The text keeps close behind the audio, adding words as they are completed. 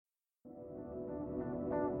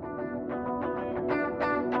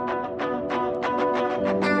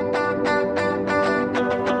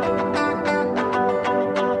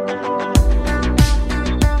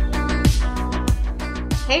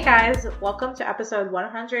Hey guys, welcome to episode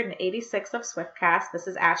 186 of Swiftcast. This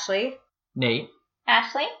is Ashley. Nate.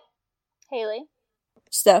 Ashley. Haley.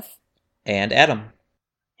 Steph. And Adam.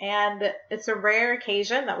 And it's a rare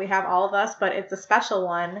occasion that we have all of us, but it's a special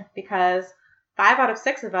one because 5 out of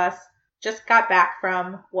 6 of us just got back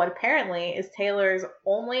from what apparently is Taylor's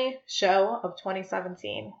only show of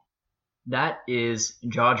 2017. That is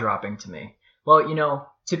jaw-dropping to me. Well,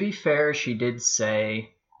 to be fair, she did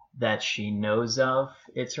say that she knows of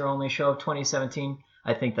it's her only show of 2017.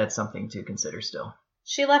 I think that's something to consider still.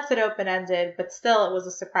 She left it open-ended, but still it was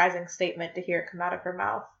a surprising statement to hear it come out of her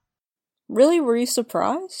mouth. Really? Were you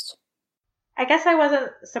surprised? I guess I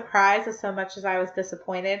wasn't surprised as so much as I was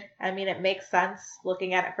disappointed. I mean, it makes sense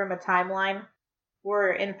looking at it from a timeline.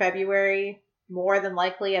 We're in February. More than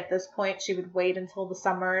likely at this point she would wait until the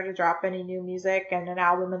summer to drop any new music and an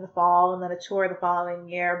album in the fall and then a tour the following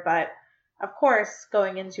year. But of course,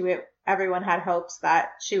 going into it, everyone had hopes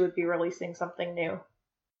that she would be releasing something new.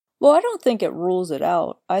 Well, I don't think it rules it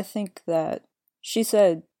out. I think that she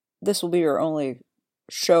said this will be her only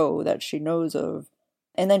show that she knows of.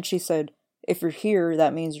 And then she said, if you're here,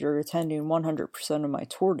 that means you're attending 100% of my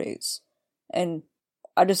tour dates. And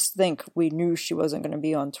I just think we knew she wasn't going to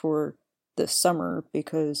be on tour this summer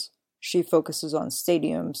because she focuses on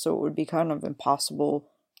stadiums, so it would be kind of impossible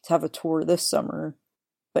to have a tour this summer.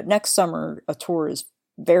 But next summer, a tour is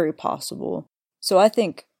very possible. So I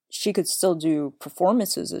think she could still do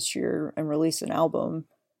performances this year and release an album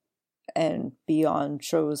and be on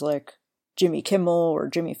shows like Jimmy Kimmel or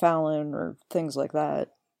Jimmy Fallon or things like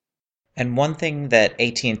that. And one thing that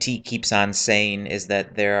AT&T keeps on saying is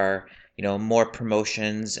that there are, more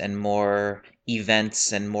promotions and more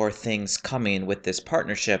events and more things coming with this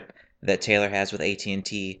partnership that Taylor has with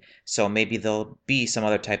AT&T. So maybe there'll be some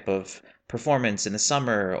other type of performance in the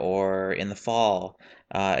summer or in the fall.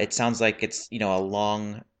 It sounds like it's, a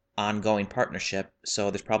long ongoing partnership.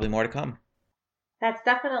 So there's probably more to come. That's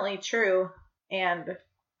definitely true. And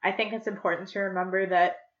I think it's important to remember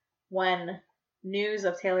that when news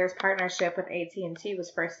of Taylor's partnership with AT&T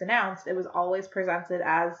was first announced, it was always presented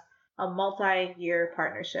as a multi-year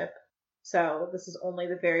partnership. So this is only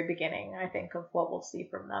the very beginning, I think, of what we'll see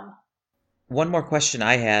from them. One more question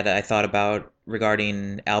I thought about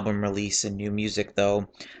regarding album release and new music, though,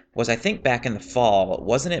 was I think back in the fall,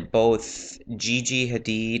 wasn't it both Gigi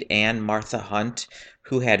Hadid and Martha Hunt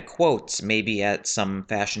who had quotes, maybe at some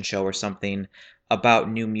fashion show or something, about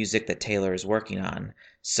new music that Taylor is working on?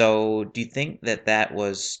 So do you think that that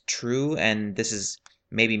was true and this is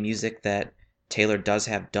maybe music that Taylor does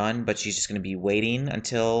have done, but she's just going to be waiting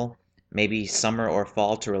until maybe summer or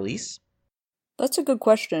fall to release? That's a good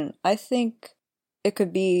question. I think it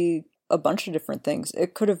could be a bunch of different things.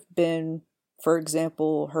 It could have been, for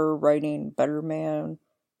example, her writing Better Man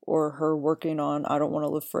or her working on I Don't Want to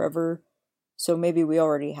Live Forever. So maybe we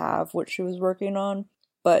already have what she was working on.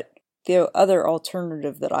 But the other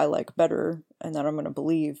alternative that I like better, and that I'm going to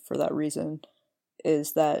believe for that reason,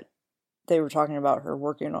 is that they were talking about her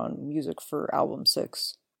working on music for album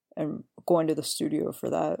 6 and going to the studio for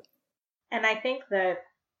that. And I think that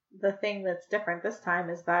the thing that's different this time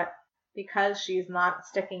is that because she's not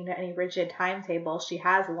sticking to any rigid timetable, she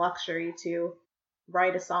has luxury to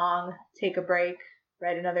write a song, take a break,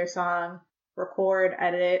 write another song, record,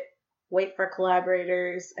 edit, wait for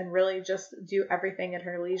collaborators, and really just do everything at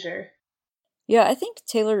her leisure. Yeah, I think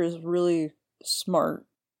Taylor is really smart.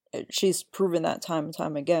 She's proven that time and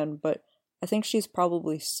time again, but I think she's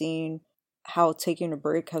probably seen how taking a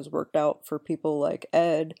break has worked out for people like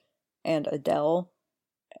Ed and Adele,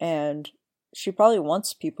 and she probably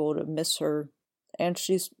wants people to miss her, and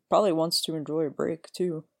she's probably wants to enjoy a break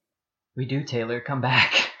too. We do, Taylor, come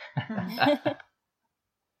back.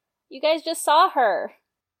 You guys just saw her.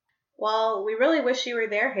 Well, we really wish you were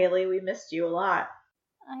there, Haley. We missed you a lot.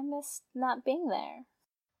 I missed not being there.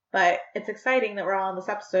 But it's exciting that we're all on this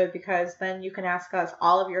episode because then you can ask us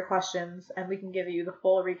all of your questions and we can give you the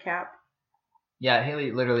full recap. Yeah,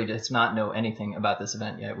 Haley literally does not know anything about this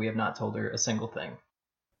event yet. We have not told her a single thing.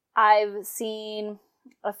 I've seen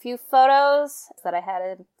a few photos that I had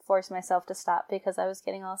to force myself to stop because I was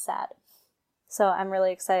getting all sad. So I'm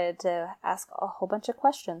really excited to ask a whole bunch of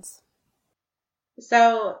questions.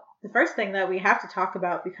 So the first thing that we have to talk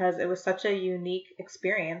about, because it was such a unique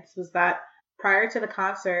experience, was that prior to the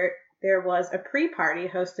concert, there was a pre-party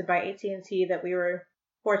hosted by AT&T that we were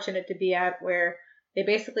fortunate to be at, where they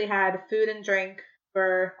basically had food and drink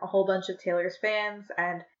for a whole bunch of Taylor's fans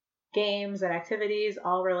and games and activities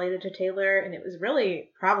all related to Taylor. And it was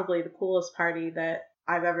really probably the coolest party that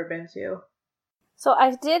I've ever been to. So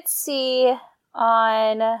I did see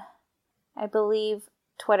on, I believe,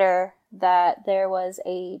 Twitter that there was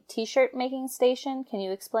a t-shirt making station. Can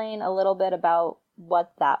you explain a little bit about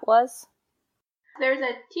what that was? There's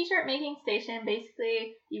a t-shirt making station.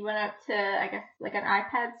 Basically, you went up to, I guess, like an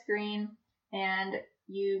iPad screen, and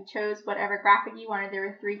you chose whatever graphic you wanted. There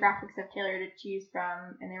were 3 graphics of Taylor to choose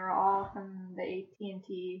from, and they were all from the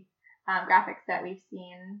AT&T graphics that we've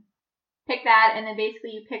seen. Pick that, and then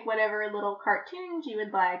basically you pick whatever little cartoons you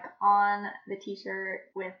would like on the t-shirt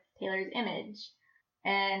with Taylor's image.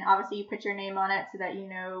 And obviously you put your name on it so that you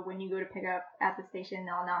know when you go to pick up at the station,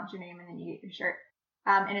 they'll announce your name and then you get your shirt.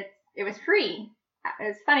 And it was free. It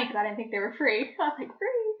was funny because I didn't think they were free. I was like,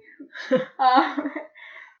 free?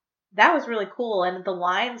 That was really cool, and the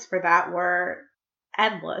lines for that were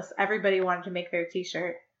endless. Everybody wanted to make their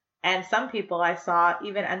t-shirt. And some people I saw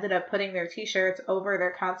even ended up putting their t-shirts over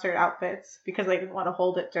their concert outfits because they didn't want to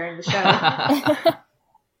hold it during the show.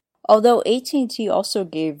 Although AT&T also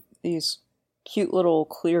gave these cute little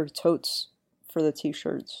clear totes for the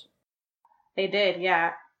t-shirts. They did,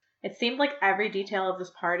 yeah. It seemed like every detail of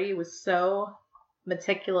this party was so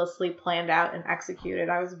meticulously planned out and executed.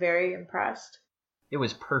 I was very impressed. It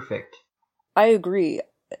was perfect. I agree.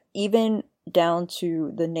 Even down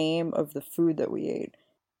to the name of the food that we ate.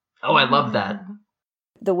 Oh, I love that.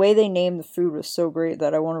 The way they named the food was so great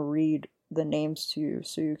that I want to read the names to you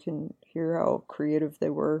so you can hear how creative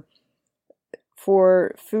they were.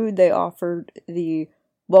 For food, they offered the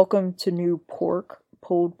welcome to new pork,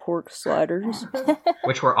 pulled pork sliders.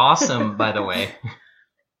 Which were awesome, by the way.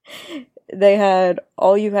 They had,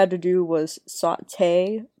 all you had to do was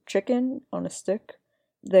saute chicken on a stick.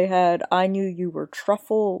 They had I Knew You Were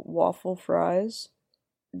Truffle waffle fries.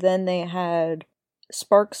 Then they had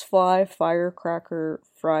Sparks Fly firecracker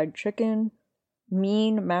fried chicken,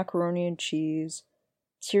 mean macaroni and cheese,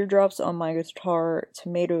 teardrops on my guitar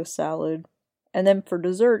tomato salad, and then for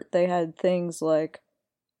dessert they had things like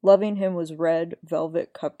Loving Him Was Red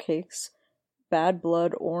velvet cupcakes, Bad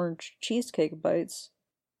Blood orange cheesecake bites,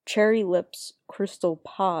 Cherry Lips crystal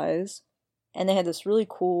pies, and they had this really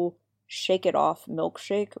cool Shake It Off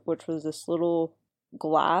milkshake, which was this little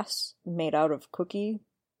glass made out of cookie,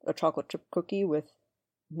 a chocolate chip cookie with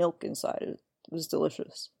milk inside it. It was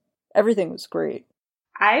delicious. Everything was great.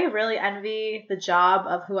 I really envy the job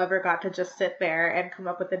of whoever got to just sit there and come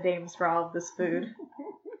up with the names for all of this food.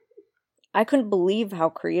 I couldn't believe how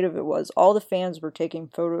creative it was. All the fans were taking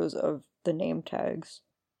photos of the name tags.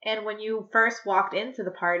 And when you first walked into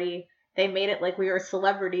the party, they made it like we were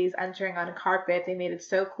celebrities entering on a carpet. They made it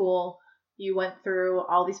so cool. You went through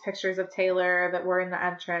all these pictures of Taylor that were in the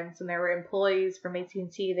entrance, and there were employees from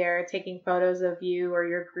AT&T there taking photos of you or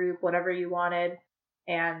your group, whatever you wanted.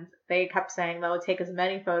 And they kept saying they would take as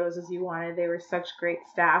many photos as you wanted. They were such great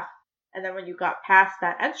staff. And then when you got past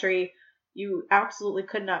that entry, you absolutely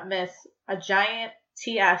could not miss a giant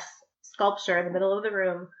TS sculpture in the middle of the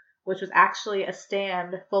room, which was actually a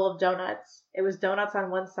stand full of donuts. It was donuts on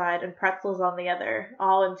one side and pretzels on the other,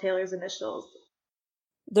 all in Taylor's initials.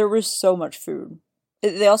 There was so much food.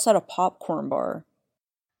 They also had a popcorn bar.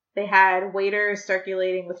 They had waiters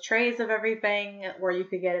circulating with trays of everything where you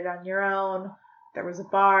could get it on your own. There was a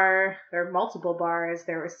bar. There were multiple bars.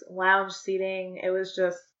 There was lounge seating. It was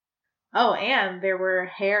just... Oh, and there were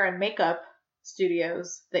hair and makeup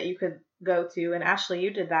studios that you could go to. And Ashley,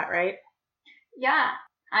 you did that, right? Yeah,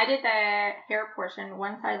 I did the hair portion.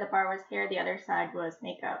 One side of the bar was hair. The other side was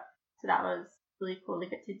makeup. So that was really cool to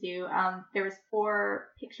get to do. There was 4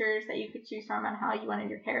 pictures that you could choose from on how you wanted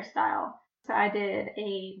your hairstyle. So I did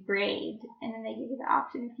a braid, and then they give you the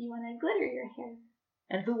option if you want to glitter your hair.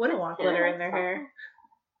 And who wouldn't want glitter in their hair?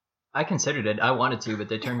 I considered it. I wanted to, but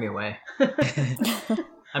they turned me away.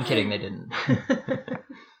 I'm kidding, they didn't.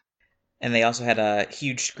 And they also had a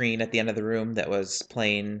huge screen at the end of the room that was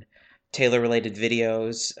playing Taylor-related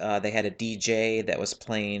videos. They had a DJ that was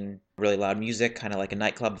playing really loud music, kind of like a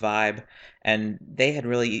nightclub vibe. And they had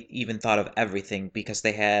really even thought of everything because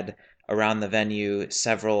they had around the venue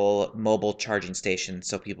several mobile charging stations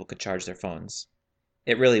so people could charge their phones.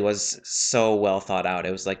 It really was so well thought out.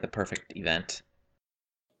 It was like the perfect event.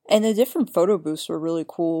 And the different photo booths were really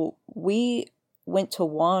cool. We went to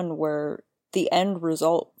one where the end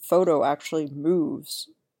result photo actually moves.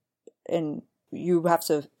 And you have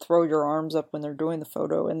to throw your arms up when they're doing the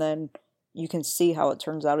photo, and then you can see how it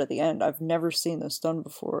turns out at the end. I've never seen this done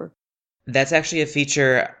before. That's actually a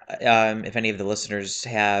feature, if any of the listeners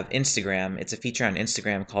have Instagram, it's a feature on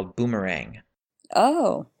Instagram called Boomerang.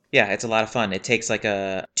 Oh. Yeah, it's a lot of fun. It takes like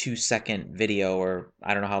a 2-second video, or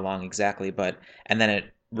I don't know how long exactly, and then it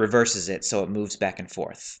reverses it so it moves back and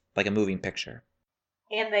forth, like a moving picture.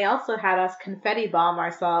 And they also had us confetti bomb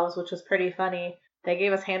ourselves, which was pretty funny. They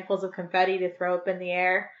gave us handfuls of confetti to throw up in the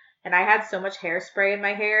air. And I had so much hairspray in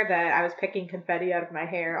my hair that I was picking confetti out of my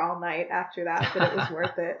hair all night after that, but it was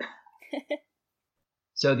worth it.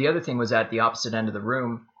 So the other thing was at the opposite end of the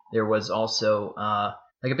room, there was also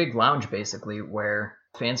like a big lounge basically where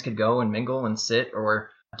fans could go and mingle and sit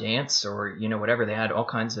or dance or, whatever. They had all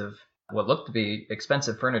kinds of what looked to be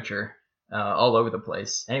expensive furniture all over the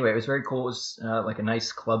place. Anyway, it was very cool. It was like a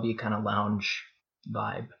nice clubby kind of lounge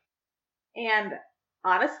vibe. And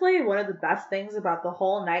honestly, one of the best things about the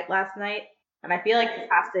whole night last night, and I feel like this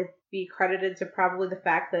has to be credited to probably the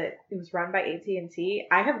fact that it was run by AT&T,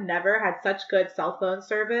 I have never had such good cell phone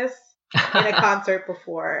service in a concert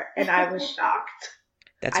before, and I was shocked.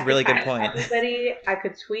 That's a really good point. Everybody, I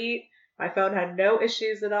could tweet. My phone had no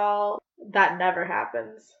issues at all. That never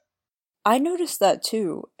happens. I noticed that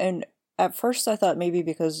too, and at first I thought maybe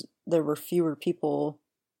because there were fewer people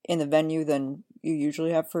in the venue than you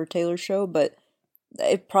usually have for a Taylor show, but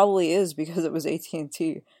it probably is because it was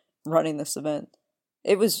AT&T running this event.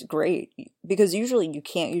 It was great, because usually you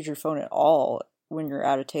can't use your phone at all when you're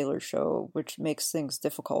at a Taylor show, which makes things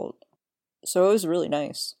difficult. So it was really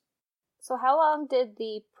nice. So how long did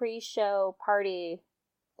the pre-show party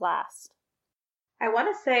last? I want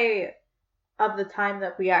to say of the time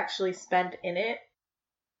that we actually spent in it,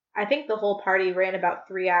 I think the whole party ran about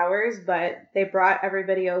 3 hours, but they brought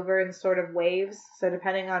everybody over in sort of waves. So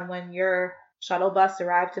depending on when your shuttle bus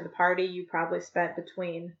arrived to the party, you probably spent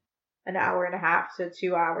between an hour and a half to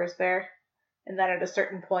 2 hours there. And then at a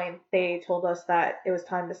certain point, they told us that it was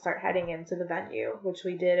time to start heading into the venue, which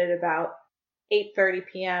we did at about 8:30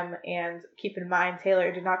 p.m. And keep in mind,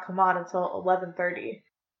 Taylor did not come on until 11:30.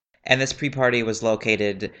 And this pre-party was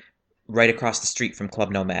located right across the street from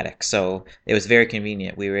Club Nomadic, so it was very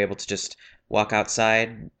convenient. We were able to just walk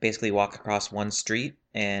outside, basically walk across one street,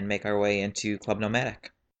 and make our way into Club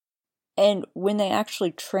Nomadic. And when they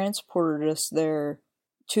actually transported us there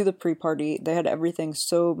to the pre-party, they had everything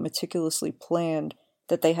so meticulously planned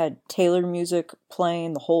that they had Taylor music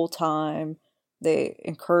playing the whole time. They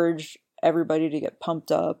encouraged everybody to get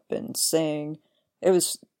pumped up and sing. It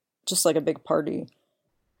was just like a big party.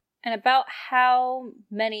 And about how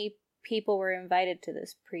many people were invited to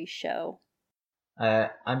this pre-show?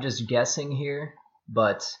 I'm just guessing here,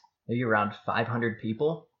 but maybe around 500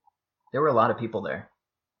 people. There were a lot of people there.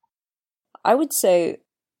 I would say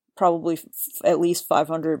probably at least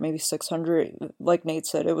 500, maybe 600. Like Nate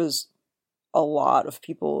said, it was a lot of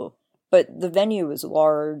people. But the venue was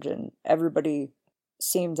large and everybody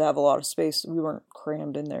seemed to have a lot of space. We weren't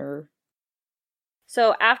crammed in there.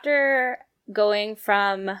 So after going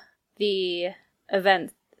from the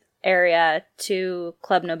event area to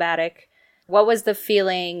Club Nomadic, what was the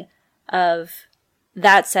feeling of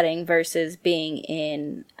that setting versus being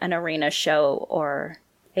in an arena show or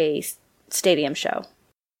a stadium show?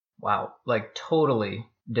 Wow, like totally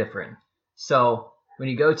different. So when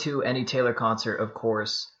you go to any Taylor concert, of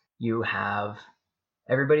course, you have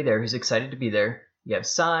everybody there who's excited to be there. You have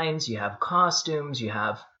signs, you have costumes, you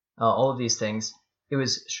have all of these things. It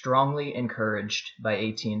was strongly encouraged by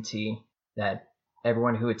AT&T that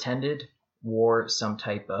everyone who attended wore some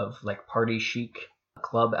type of like party chic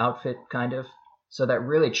club outfit kind of. So that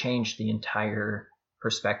really changed the entire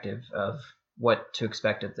perspective of what to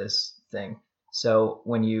expect at this thing. So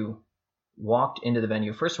when you walked into the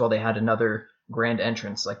venue, first of all, they had another grand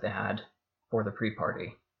entrance like they had for the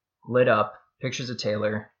pre-party. Lit up, pictures of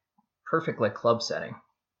Taylor, perfect like club setting.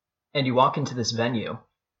 And you walk into this venue.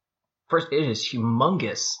 First, it is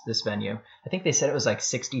humongous, this venue. I think they said it was like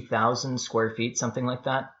 60,000 square feet, something like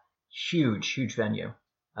that. Huge, huge venue.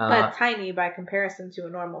 But tiny by comparison to a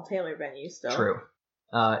normal Taylor venue still. True.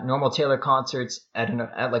 Normal Taylor concerts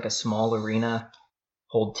at like a small arena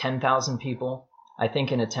hold 10,000 people. I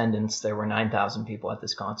think in attendance there were 9,000 people at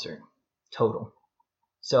this concert total.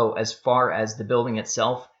 So as far as the building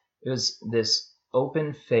itself, it was this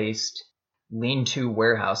open-faced lean-to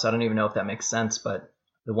warehouse. I don't even know if that makes sense, but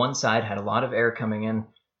the one side had a lot of air coming in,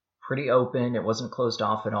 pretty open. It wasn't closed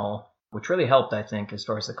off at all, which really helped, I think, as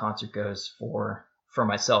far as the concert goes for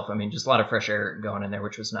myself. I mean, just a lot of fresh air going in there,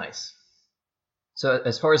 which was nice. So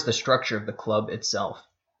as far as the structure of the club itself,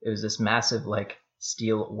 it was this massive, like,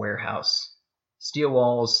 steel warehouse. Steel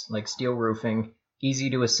walls, like steel roofing,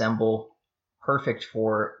 easy to assemble, perfect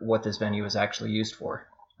for what this venue was actually used for,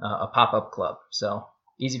 a pop-up club. So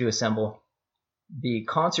easy to assemble. The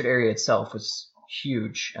concert area itself was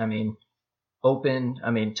huge. I mean, open.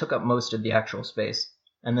 I mean, took up most of the actual space.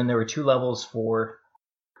 And then there were two levels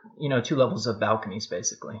of balconies,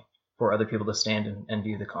 basically, for other people to stand and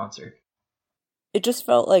view the concert. It just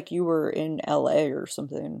felt like you were in LA or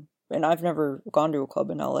something. and I've never gone to a club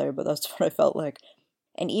in LA, but that's what I felt like.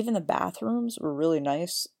 And even the bathrooms were really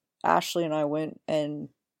nice. Ashley and I went, and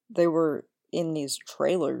they were in these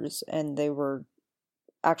trailers, and they were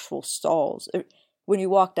actual stalls. When you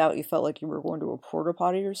walked out, you felt like you were going to a porta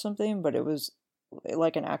potty or something, but it was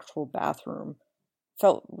like an actual bathroom.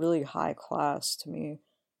 Felt really high class to me.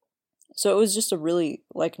 So it was just a really,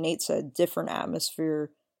 like Nate said, different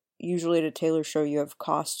atmosphere. Usually at a Taylor show, you have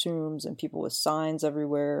costumes and people with signs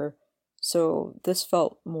everywhere. So this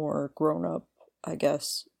felt more grown up, I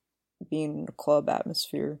guess, being in a club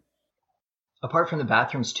atmosphere. Apart from the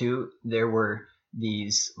bathrooms too, there were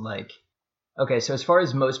these okay, so as far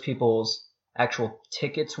as most people's actual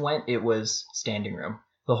tickets went, it was standing room.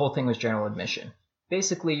 The whole thing was general admission.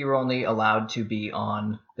 Basically, you were only allowed to be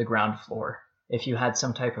on the ground floor. If you had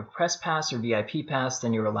some type of press pass or VIP pass,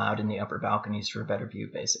 then you were allowed in the upper balconies for a better view,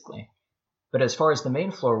 basically. But as far as the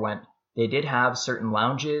main floor went, they did have certain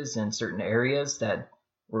lounges and certain areas that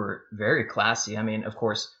were very classy. I mean, of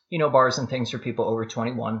course, bars and things for people over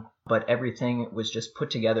 21, but everything was just put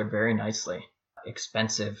together very nicely.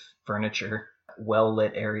 Expensive furniture,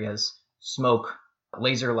 well-lit areas, smoke,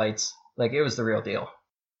 laser lights, it was the real deal.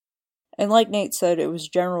 And like Nate said, it was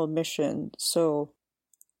general admission, so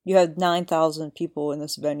you had 9,000 people in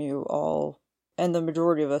this venue all, and the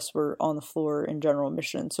majority of us were on the floor in general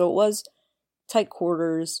admission. So it was tight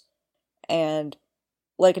quarters, and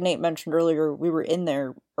like Nate mentioned earlier, we were in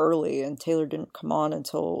there early, and Taylor didn't come on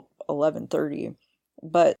until 11:30.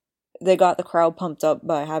 But they got the crowd pumped up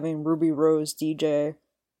by having Ruby Rose DJ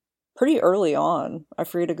pretty early on. I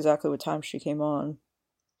forget exactly what time she came on.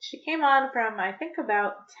 She came on from, I think,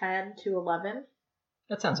 about 10 to 11.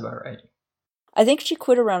 That sounds about right. I think she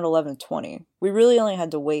quit around 11:20. We really only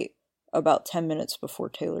had to wait about 10 minutes before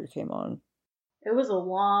Taylor came on. It was a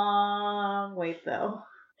long wait, though.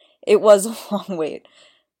 It was a long wait,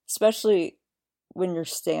 especially when you're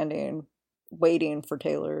standing, waiting for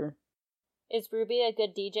Taylor. Is Ruby a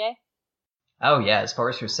good DJ? Oh, yeah, as far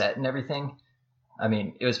as her set and everything, I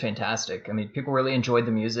mean, it was fantastic. I mean, people really enjoyed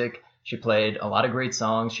the music. She played a lot of great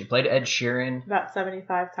songs. She played Ed Sheeran. About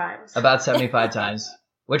 75 times. About 75 times,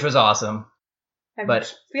 which was awesome. I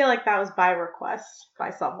feel like that was by request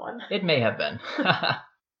by someone. It may have been.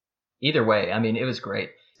 Either way, I mean, it was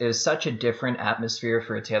great. It was such a different atmosphere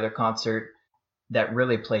for a Taylor concert that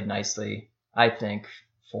really played nicely, I think,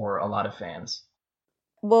 for a lot of fans.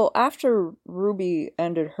 Well, after Ruby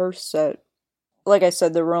ended her set, like I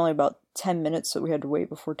said, there were only about 10 minutes that we had to wait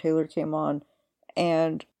before Taylor came on,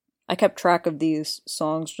 and I kept track of these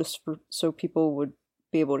songs just so people would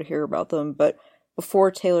be able to hear about them. But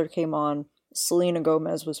before Taylor came on, Selena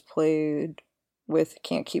Gomez was played with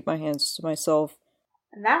Can't Keep My Hands to Myself.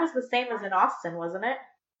 And that was the same as in Austin, wasn't it?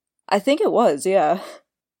 I think it was, yeah.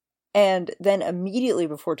 And then immediately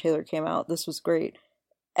before Taylor came out, this was great,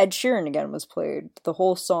 Ed Sheeran again was played, the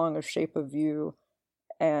whole song of Shape of You,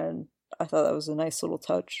 and I thought that was a nice little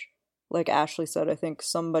touch. Like Ashley said, I think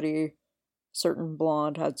somebody, certain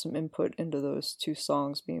blonde, had some input into those two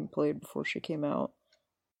songs being played before she came out.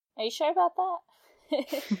 Are you sure about that?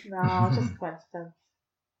 No, just coincidence.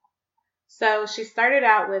 So she started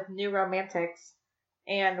out with New Romantics,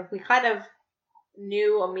 and we kind of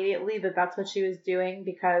knew immediately that that's what she was doing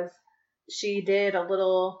because she did a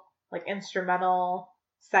little instrumental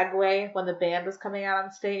segue when the band was coming out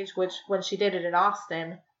on stage, which when she did it in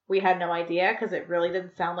Austin, we had no idea because it really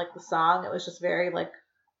didn't sound like the song. It was just very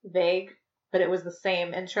vague, but it was the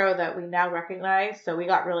same intro that we now recognize. So we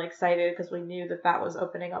got really excited because we knew that that was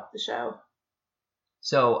opening up the show.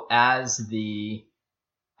 So as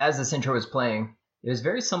this intro was playing, it was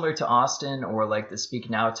very similar to Austin or the Speak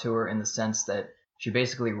Now tour in the sense that she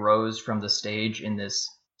basically rose from the stage in this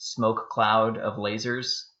smoke cloud of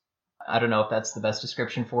lasers. I don't know if that's the best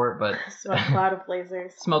description for it, but smoke cloud of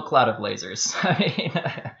lasers. Smoke cloud of lasers. I mean,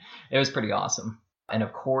 it was pretty awesome. And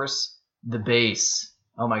of course, the bass.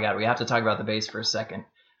 Oh my God, we have to talk about the bass for a second.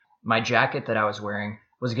 My jacket that I was wearing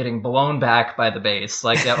was getting blown back by the bass.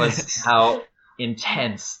 That was how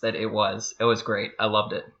intense that it was. It was great. I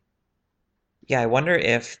loved it. Yeah, I wonder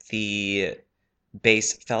if the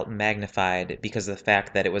bass felt magnified because of the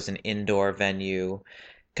fact that it was an indoor venue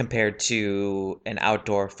compared to an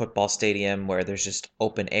outdoor football stadium where there's just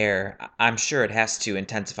open air. I'm sure it has to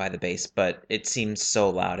intensify the bass, but it seemed so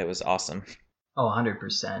loud. It was awesome. Oh,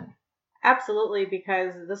 100%. Absolutely,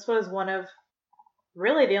 because this was one of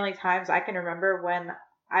really the only times I can remember when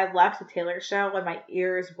I left a Taylor show when my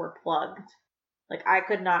ears were plugged. I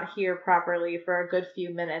could not hear properly for a good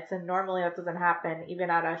few minutes, and normally that doesn't happen, even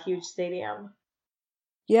at a huge stadium.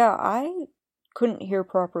 Yeah, I couldn't hear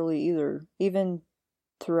properly either, even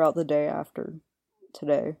throughout the day after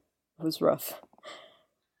today. It was rough.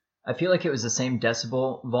 I feel like it was the same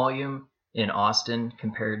decibel volume in Austin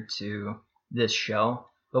compared to this show,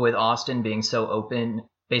 but with Austin being so open,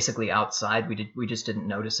 basically outside, we just didn't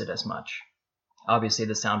notice it as much. Obviously,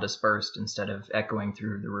 the sound dispersed instead of echoing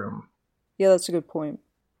through the room. Yeah, that's a good point.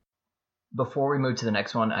 Before we move to the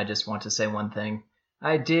next one, I just want to say one thing.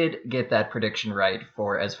 I did get that prediction right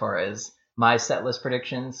for as far as my setlist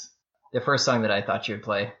predictions. The first song that I thought you would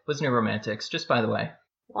play was New Romantics, just by the way.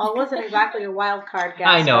 Well, it wasn't exactly a wild card guess.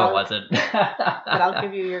 I know it wasn't. But I'll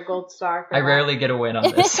give you your gold star for I that. rarely get a win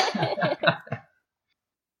on this.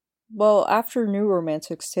 Well, after New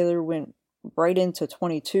Romantics, Taylor went right into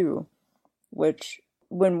 22, which,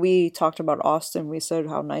 when we talked about Austin, we said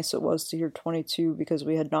how nice it was to hear 22 because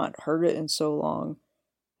we had not heard it in so long.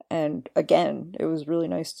 And again, it was really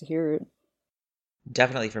nice to hear it.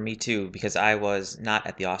 Definitely for me too, because I was not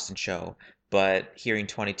at the Austin show, but hearing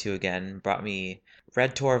 22 again brought me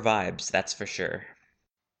Red Tour vibes, that's for sure.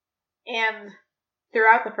 And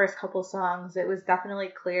throughout the first couple songs, it was definitely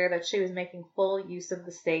clear that she was making full use of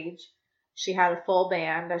the stage. She had a full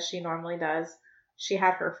band, as she normally does. She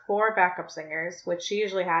had her 4 backup singers, which she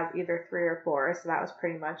usually has either 3 or 4, so that was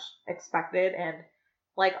pretty much expected. And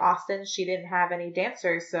like Austin, she didn't have any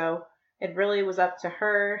dancers, so it really was up to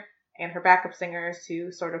her and her backup singers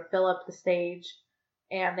to sort of fill up the stage.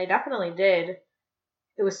 And they definitely did.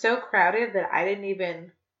 It was so crowded that I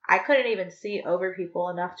couldn't even see over people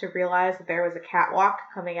enough to realize that there was a catwalk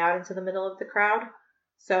coming out into the middle of the crowd.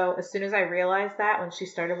 So as soon as I realized that, when she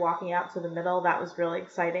started walking out to the middle, that was really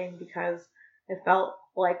exciting because it felt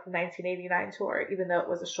like the 1989 tour, even though it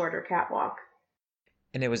was a shorter catwalk.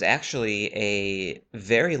 And it was actually a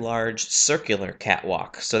very large circular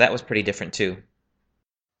catwalk, so that was pretty different too.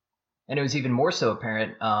 And it was even more so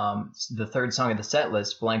apparent, the third song of the set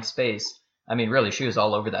list, Blank Space. I mean, really, she was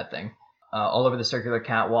all over that thing. All over the circular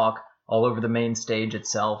catwalk, all over the main stage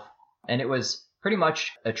itself. And it was pretty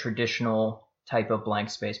much a traditional type of Blank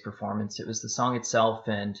Space performance. It was the song itself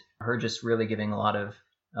and her just really giving a lot of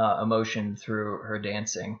emotion through her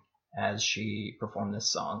dancing as she performed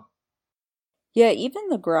this song. Yeah, even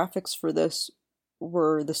the graphics for this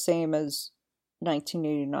were the same as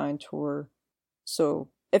 1989 tour. So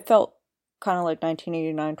it felt kind of like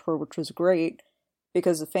 1989 tour, which was great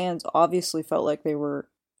because the fans obviously felt like they were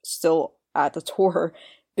still at the tour,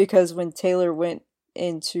 because when Taylor went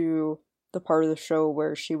into the part of the show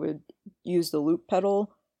where she would use the loop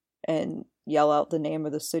pedal and yell out the name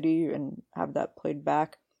of the city and have that played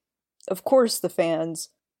back, of course the fans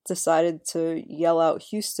decided to yell out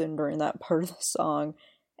Houston during that part of the song,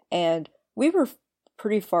 and we were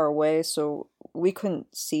pretty far away, so we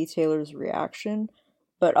couldn't see Taylor's reaction,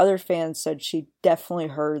 but other fans said she definitely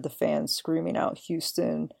heard the fans screaming out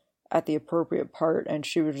Houston at the appropriate part, and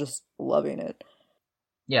she was just loving it.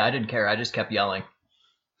 Yeah, I didn't care. I just kept yelling.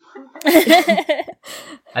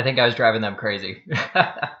 I think I was driving them crazy.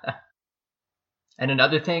 And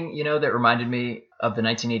another thing, that reminded me of the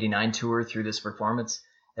 1989 tour through this performance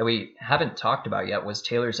that we haven't talked about yet was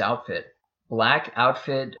Taylor's outfit. Black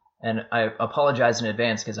outfit, and I apologize in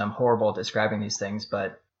advance because I'm horrible at describing these things,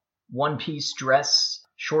 but one-piece dress,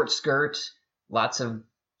 short skirt, lots of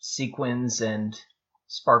sequins and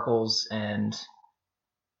sparkles, and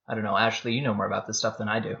I don't know, Ashley, you know more about this stuff than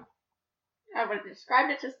I do. I would have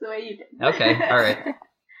described it just the way you did. Okay, all right.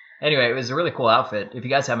 Anyway, it was a really cool outfit. If you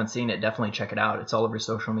guys haven't seen it, definitely check it out. It's all over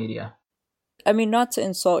social media. I mean, not to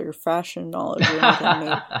insult your fashion knowledge or anything,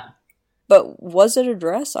 mate, but was it a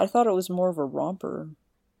dress? I thought it was more of a romper.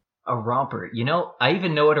 A romper. I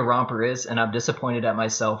even know what a romper is, and I'm disappointed at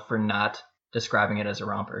myself for not describing it as a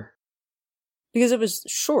romper. Because it was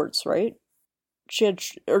shorts, right? She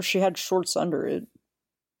had shorts under it.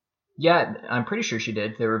 Yeah, I'm pretty sure she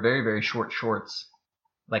did. They were very, very short shorts.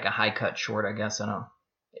 Like a high-cut short, I guess. I don't know.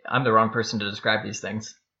 I'm the wrong person to describe these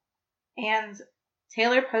things. And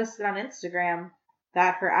Taylor posted on Instagram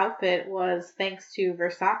that her outfit was thanks to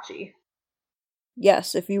Versace.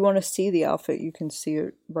 Yes, if you want to see the outfit, you can see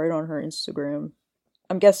it right on her Instagram.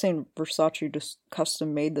 I'm guessing Versace just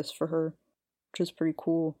custom made this for her, which is pretty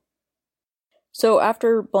cool. So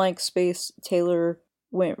after Blank Space, Taylor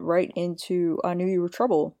went right into I Knew You Were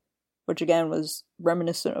Trouble, which again was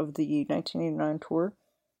reminiscent of the 1989 tour.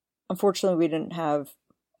 Unfortunately, we didn't have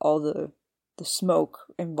all the smoke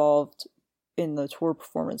involved in the tour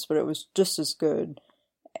performance, but it was just as good.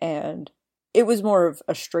 And it was more of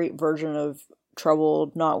a straight version of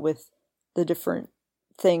Trouble, not with the different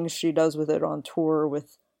things she does with it on tour,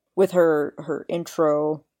 with her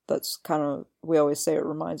intro. That's kind of, we always say it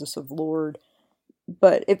reminds us of Lord.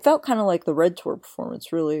 But it felt kind of like the Red Tour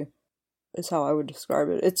performance, really, is how I would describe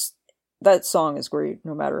it. that song is great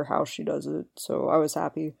no matter how she does it, so I was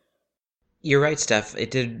happy. You're right, Steph.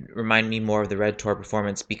 It did remind me more of the Red Tour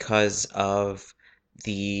performance because of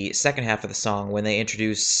the second half of the song when they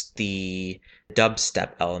introduced the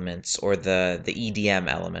dubstep elements or the EDM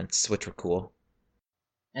elements, which were cool.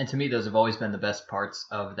 And to me, those have always been the best parts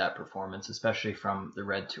of that performance, especially from the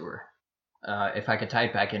Red Tour. If I could tie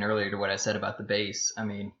it back in earlier to what I said about the bass, I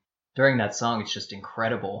mean, during that song, it's just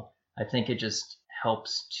incredible. I think it just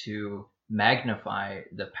helps to magnify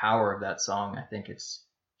the power of that song. I think it's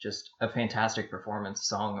just a fantastic performance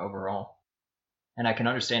song overall. And I can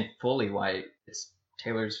understand fully why it's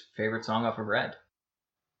Taylor's favorite song off of Red.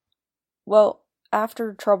 Well,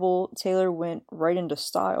 after Trouble, Taylor went right into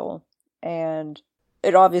Style, and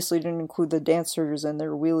it obviously didn't include the dancers and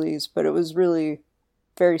their wheelies, but it was really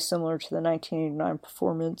very similar to the 1989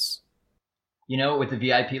 performance. You know, with the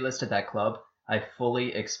VIP list at that club, I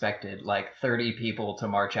fully expected like 30 people to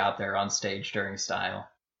march out there on stage during Style.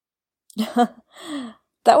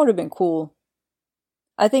 That would have been cool.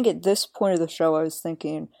 I think at this point of the show, I was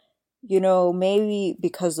thinking, maybe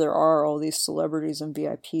because there are all these celebrities and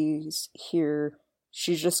VIPs here,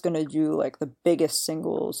 she's just going to do like the biggest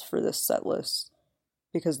singles for this set list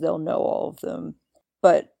because they'll know all of them.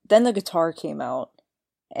 But then the guitar came out,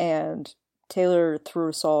 and Taylor threw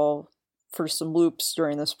us all for some loops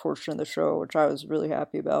during this portion of the show, which I was really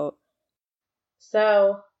happy about.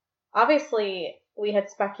 So, obviously, we had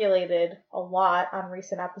speculated a lot on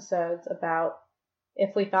recent episodes about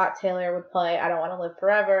if we thought Taylor would play I Don't Want to Live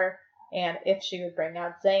Forever, and if she would bring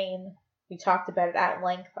out Zayn. We talked about it at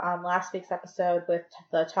length on last week's episode with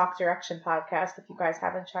the Talk Direction podcast, if you guys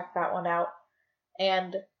haven't checked that one out.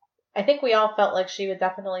 And I think we all felt like she would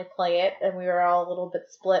definitely play it, and we were all a little bit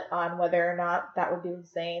split on whether or not that would be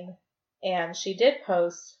with Zayn. And she did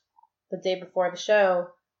post, the day before the show,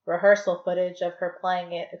 rehearsal footage of her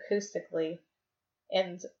playing it acoustically.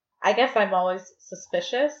 And I guess I'm always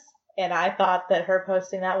suspicious, and I thought that her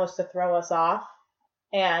posting that was to throw us off.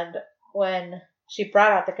 And when she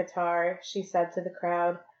brought out the guitar, she said to the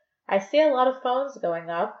crowd, "I see a lot of phones going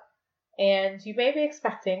up, and you may be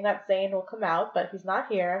expecting that Zayn will come out, but he's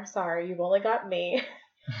not here. I'm sorry, you've only got me."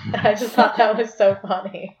 I just thought that was so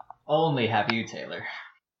funny. Only have you, Taylor.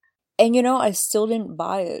 And I still didn't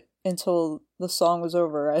buy it until the song was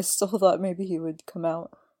over. I still thought maybe he would come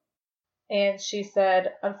out. And she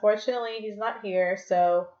said, "Unfortunately, he's not here,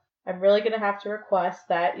 so I'm really going to have to request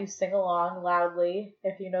that you sing along loudly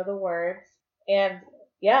if you know the words." And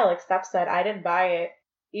yeah, like Steph said, I didn't buy it.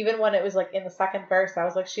 Even when it was like in the second verse, I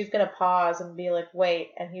was like, she's going to pause and be like,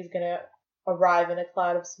 wait, and he's going to arrive in a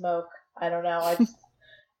cloud of smoke. I don't know.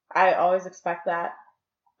 I always expect that.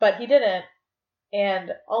 But he didn't.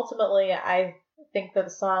 And ultimately, I think that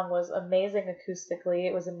the song was amazing acoustically.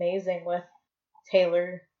 It was amazing with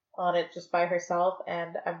Taylor on it just by herself,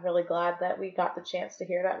 and I'm really glad that we got the chance to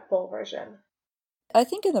hear that full version. I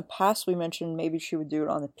think in the past we mentioned maybe she would do it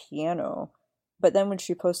on the piano, but then when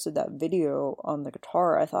she posted that video on the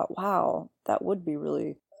guitar, I thought, wow, that would be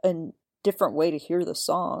really a different way to hear the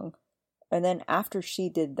song. And then after she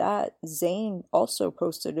did that, Zayn also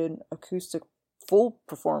posted an acoustic full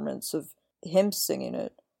performance of him singing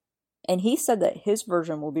it. And he said that his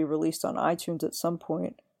version will be released on iTunes at some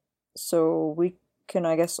point. So we can,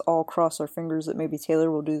 I guess, all cross our fingers that maybe Taylor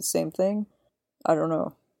will do the same thing. I don't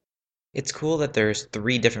know. It's cool that there's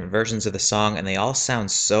 3 different versions of the song and they all sound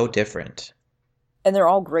so different. And they're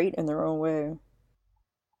all great in their own way.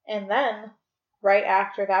 And then, right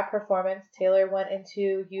after that performance, Taylor went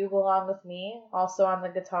into You Belong With Me, also on the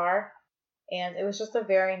guitar. And it was just a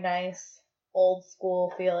very nice, old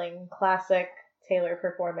school feeling, classic Taylor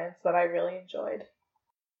performance that I really enjoyed.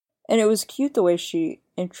 And it was cute the way she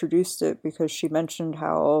introduced it, because she mentioned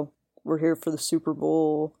how we're here for the Super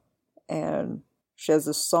Bowl, and she has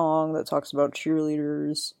this song that talks about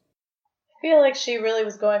cheerleaders. I feel like she really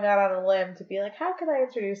was going out on a limb to be like, how can I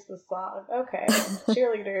introduce this song? Okay,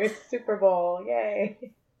 cheerleaders, Super Bowl,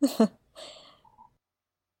 yay.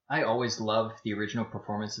 I always loved the original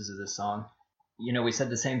performances of this song. We said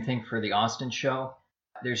the same thing for the Austin show.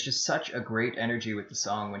 There's just such a great energy with the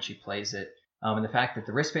song when she plays it. And the fact that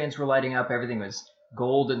the wristbands were lighting up, everything was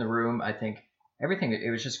gold in the room. I think everything, it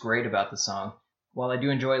was just great about the song. While I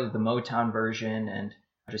do enjoy the Motown version and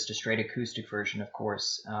just a straight acoustic version, of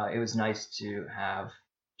course, it was nice to have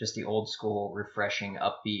just the old school, refreshing,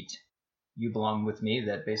 upbeat You Belong With Me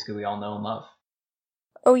that basically we all know and love.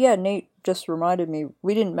 Oh yeah, Nate just reminded me,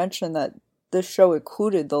 we didn't mention that this show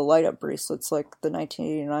included the light-up bracelets like the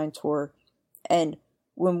 1989 tour. And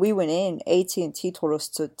when we went in, AT&T told us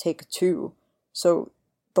to take 2. So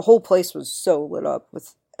the whole place was so lit up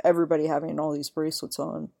with everybody having all these bracelets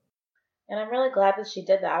on. And I'm really glad that she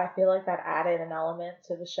did that. I feel like that added an element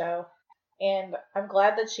to the show. And I'm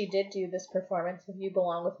glad that she did do this performance of You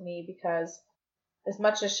Belong With Me, because as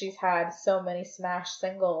much as she's had so many smash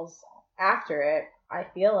singles after it, I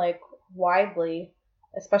feel like widely,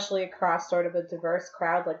 especially across sort of a diverse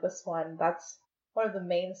crowd like this one, that's one of the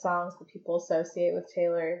main songs that people associate with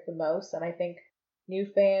Taylor the most. And I think new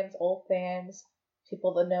fans, old fans,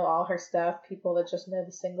 people that know all her stuff, people that just know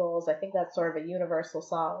the singles, I think that's sort of a universal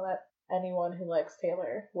song that anyone who likes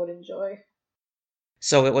Taylor would enjoy.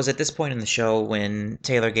 So it was at this point in the show when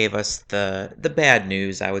Taylor gave us the bad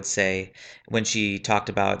news, I would say, when she talked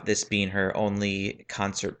about this being her only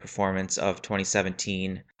concert performance of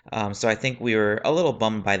 2017. So I think we were a little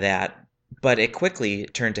bummed by that. But it quickly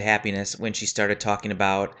turned to happiness when she started talking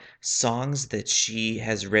about songs that she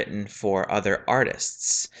has written for other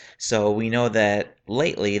artists. So we know that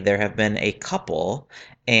lately there have been a couple,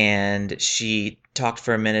 and she talked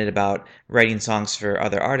for a minute about writing songs for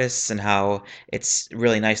other artists and how it's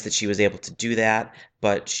really nice that she was able to do that,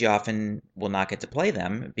 but she often will not get to play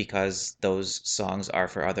them because those songs are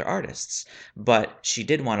for other artists. But she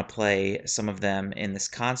did want to play some of them in this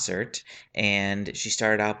concert, and she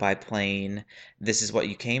started out by playing This Is What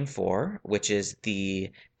You Came For, which is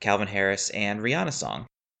the Calvin Harris and Rihanna song.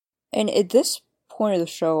 And at this point of the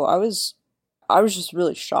show, I was just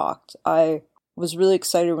really shocked. I was really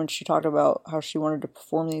excited when she talked about how she wanted to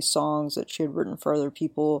perform these songs that she had written for other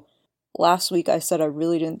people. Last week I said I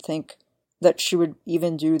really didn't think that she would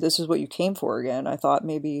even do This Is What You Came For again. I thought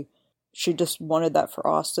maybe she just wanted that for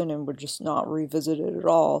Austin and would just not revisit it at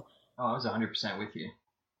all. Oh, I was 100% with you.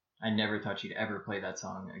 I never thought she'd ever play that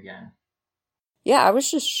song again. Yeah, I was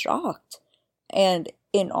just shocked. And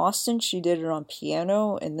in Austin, she did it on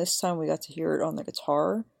piano, and this time we got to hear it on the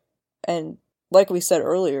guitar. And like we said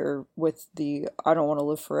earlier, with the I Don't Want to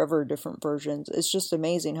Live Forever different versions, it's just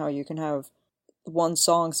amazing how you can have one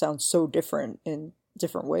song sound so different in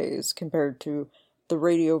different ways compared to the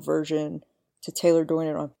radio version, to Taylor doing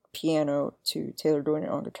it on piano, to Taylor doing it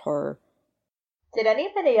on guitar. Did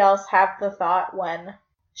anybody else have the thought when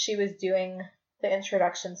she was doing the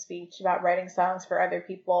introduction speech about writing songs for other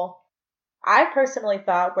people? I personally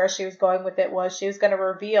thought where she was going with it was she was going to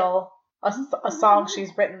reveal a song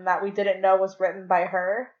she's written that we didn't know was written by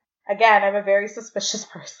her. Again, I'm a very suspicious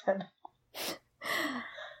person.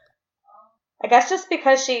 I guess just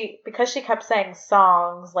because she kept saying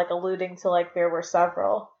songs, like alluding to like there were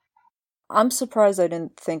several. I'm surprised I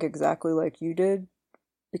didn't think exactly like you did,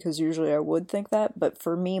 because usually I would think that, but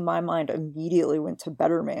for me, my mind immediately went to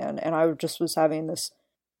Better Man, and I just was having this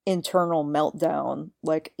internal meltdown.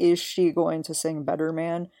 Like, is she going to sing Better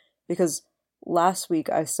Man? Because last week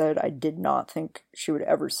I said I did not think she would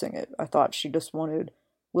ever sing it. I thought she just wanted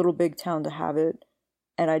Little Big Town to have it,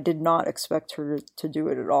 and I did not expect her to do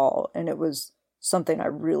it at all. And it was something I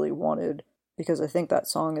really wanted, because I think that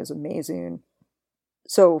song is amazing.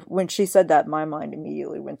 So when she said that, my mind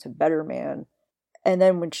immediately went to Better Man. And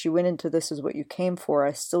then when she went into This Is What You Came For,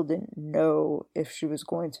 I still didn't know if she was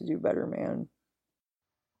going to do Better Man.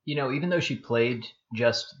 You know, even though she played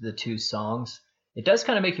just the two songs, it does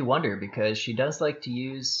kind of make you wonder, because she does like to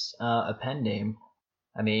use a pen name.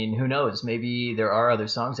 I mean, who knows? Maybe there are other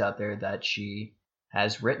songs out there that she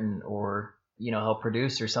has written or, helped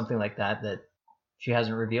produce or something like that that she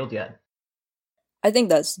hasn't revealed yet. I think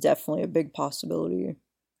that's definitely a big possibility.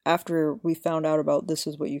 After we found out about This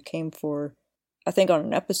Is What You Came For, I think on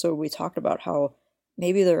an episode we talked about how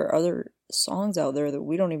maybe there are other songs out there that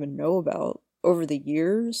we don't even know about over the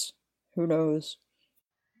years. Who knows?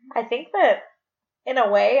 I think that in a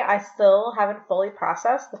way I still haven't fully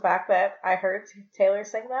processed the fact that I heard Taylor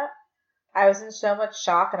sing that. I was in so much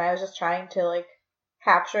shock, and I was just trying to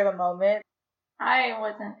capture the moment. I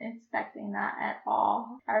wasn't expecting that at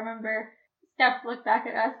all. I remember Steph looked back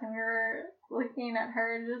at us and we were looking at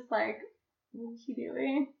her just like, what is she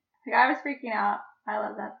doing? I was freaking out. I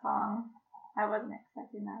love that song. I wasn't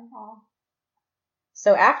expecting that at all.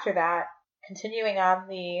 So after that, continuing on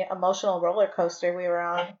the emotional roller coaster we were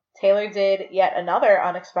on, Taylor did yet another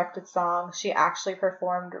unexpected song. She actually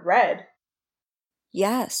performed Red.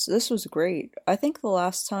 Yes, this was great. I think the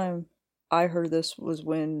last time I heard this was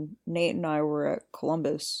when Nate and I were at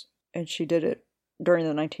Columbus, and she did it during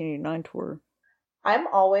the 1989 tour. I'm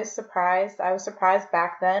always surprised. I was surprised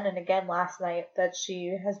back then and again last night that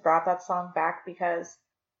she has brought that song back, because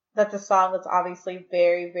that's a song that's obviously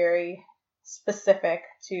very, very specific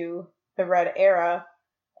to the Red era,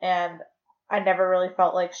 and I never really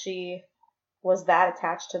felt like she was that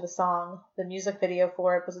attached to the song. The music video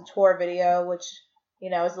for it was a tour video, which,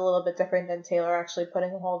 is a little bit different than Taylor actually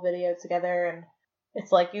putting a whole video together, and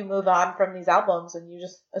it's like you move on from these albums and you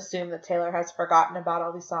just assume that Taylor has forgotten about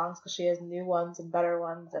all these songs because she has new ones and better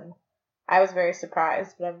ones. And I was very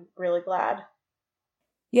surprised, but I'm really glad.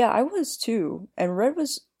 Yeah, I was too. And Red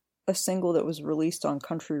was a single that was released on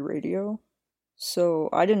country radio, so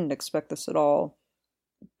I didn't expect this at all.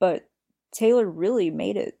 But Taylor really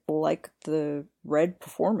made it like the Red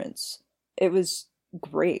performance. It was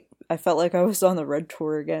great. I felt like I was on the Red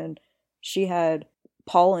tour again. She had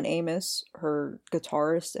Paul and Amos, her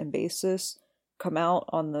guitarist and bassist, come out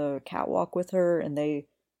on the catwalk with her, and they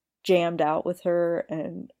jammed out with her,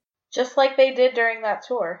 and just like they did during that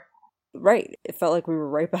tour. Right. It felt like we were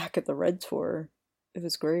right back at the Red tour. It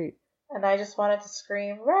was great. And I just wanted to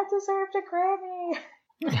scream, Red deserved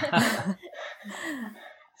a Grammy!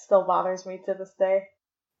 Still bothers me to this day.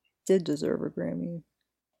 Did deserve a Grammy.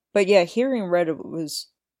 But yeah, hearing Red was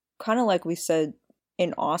kind of like we said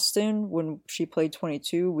in Austin when she played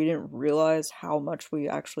 22. We didn't realize how much we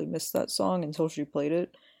actually missed that song until she played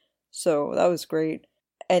it. So that was great.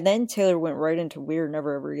 And then Taylor went right into We're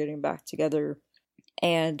Never Ever Getting Back Together.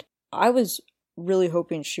 And I was really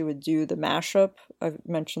hoping she would do the mashup. I've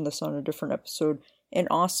mentioned this on a different episode. In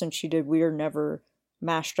Austin, she did We're Never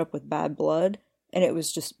mashed up with Bad Blood. And it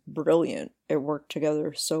was just brilliant. It worked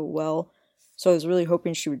together so well. So I was really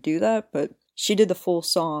hoping she would do that. But she did the full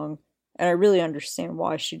song. And I really understand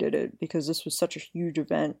why she did it. Because this was such a huge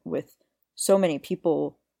event with so many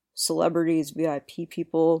people, celebrities, VIP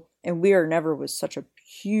people. And We Are Never was such a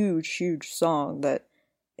huge, huge song that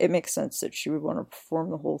it makes sense that she would want to perform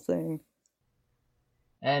the whole thing.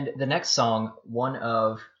 And the next song, one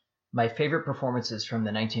of my favorite performances from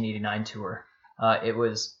the 1989 tour, it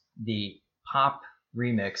was the pop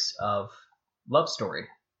remix of Love Story,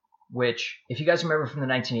 which, if you guys remember from the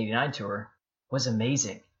 1989 tour, was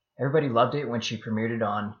amazing. Everybody loved it when she premiered it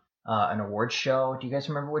on an awards show. Do you guys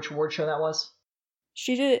remember which award show that was?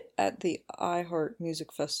 She did it at the iHeart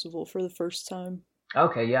Music Festival for the first time.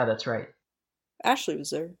 Okay, yeah, that's right. Ashley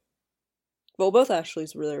was there. Well, both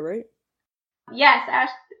Ashleys were there, right? Yes,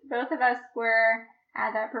 both of us were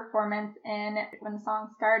at that performance, and when the song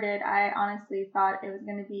started, I honestly thought it was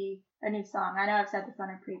going to be a new song. I know I've said this on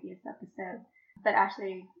a previous episode, but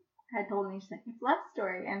Ashley had told me, she's like, it's Love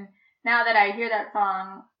Story, and now that I hear that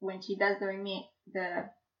song, when she does the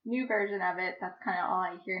new version of it, that's kind of all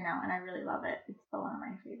I hear now, and I really love it. It's still one of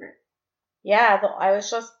my favorites. Yeah, I was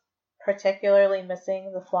just particularly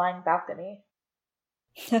missing the flying balcony.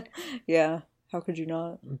 Yeah, how could you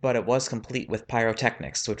not? But it was complete with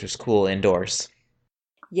pyrotechnics, which was cool indoors.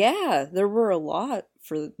 Yeah, there were a lot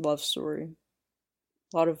for Love Story.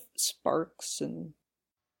 A lot of sparks and...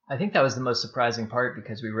 I think that was the most surprising part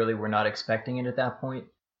because we really were not expecting it at that point.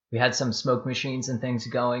 We had some smoke machines and things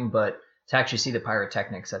going, but to actually see the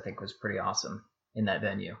pyrotechnics, I think, was pretty awesome in that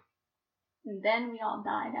venue. And then we all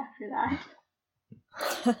died after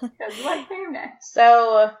that. Because what came next?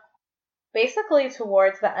 So, basically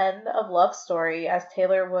towards the end of Love Story, as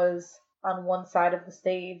Taylor was on one side of the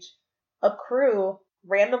stage, a crew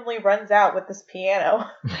randomly runs out with this piano.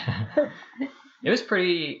 It was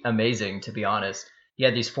pretty amazing, to be honest. You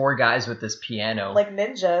had these 4 guys with this piano. Like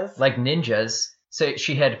ninjas. Like ninjas. So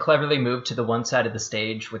she had cleverly moved to the one side of the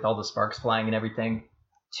stage with all the sparks flying and everything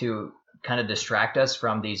to kind of distract us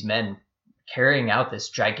from these men carrying out this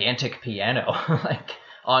gigantic piano like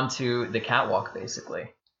onto the catwalk, basically.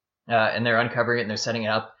 And they're uncovering it and they're setting it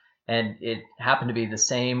up. And it happened to be the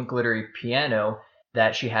same glittery piano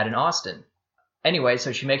that she had in Austin. Anyway,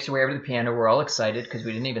 so she makes her way over to the piano. We're all excited because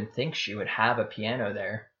we didn't even think she would have a piano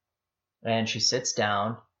there. And she sits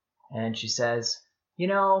down and she says, you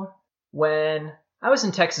know, when I was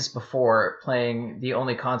in Texas before playing the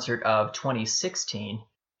only concert of 2016,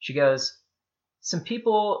 she goes, some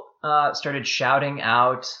people started shouting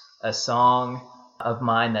out a song of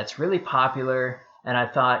mine that's really popular. And I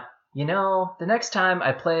thought, you know, the next time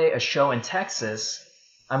I play a show in Texas,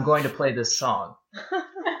 I'm going to play this song.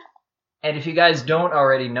 And if you guys don't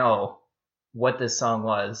already know what this song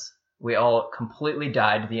was, we all completely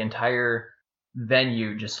died. The entire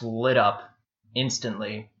venue just lit up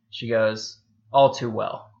instantly. She goes, All Too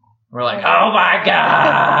Well. We're like, oh my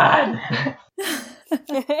God!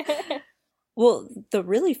 Well, the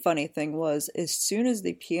really funny thing was, as soon as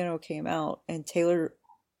the piano came out and Taylor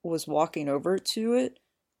was walking over to it,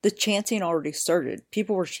 the chanting already started.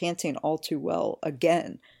 People were chanting All Too Well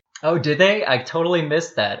again. Oh, did they? I totally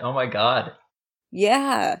missed that. Oh my God.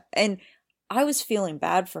 Yeah, and I was feeling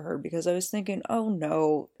bad for her because I was thinking, oh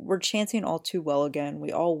no, we're chanting All Too Well again.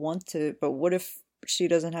 We all want to, but what if she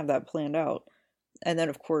doesn't have that planned out? And then,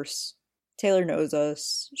 of course, Taylor knows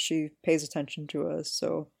us. She pays attention to us,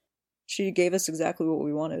 so she gave us exactly what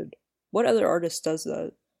we wanted. What other artist does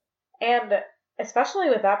that? And especially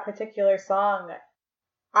with that particular song,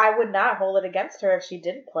 I would not hold it against her if she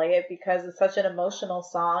didn't play it because it's such an emotional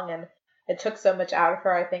song and it took so much out of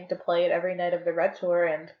her, I think, to play it every night of the Red Tour.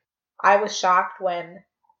 And I was shocked when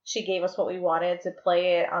she gave us what we wanted to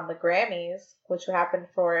play it on the Grammys, which happened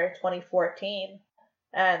for 2014.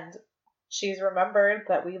 And she's remembered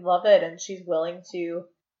that we love it and she's willing to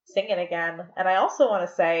sing it again. And I also want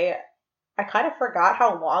to say, I kind of forgot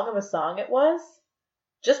how long of a song it was.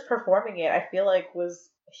 Just performing it, I feel like was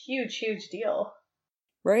a huge, huge deal.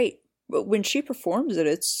 Right. But when she performs it,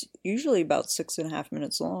 it's usually about 6.5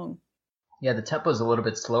 minutes long. Yeah, the tempo's a little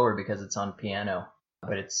bit slower because it's on piano,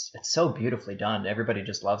 but it's so beautifully done. Everybody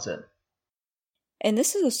just loves it. And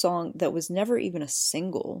this is a song that was never even a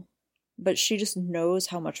single, but she just knows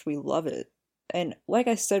how much we love it. And like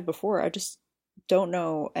I said before, I just don't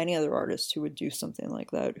know any other artist who would do something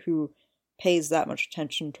like that, who pays that much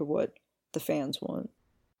attention to what the fans want.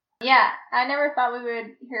 Yeah, I never thought we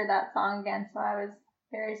would hear that song again, so I was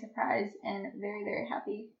very surprised and very, very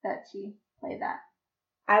happy that she played that.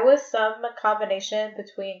 I was some combination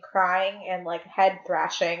between crying and like head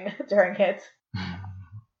thrashing during it.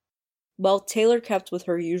 Well, Taylor kept with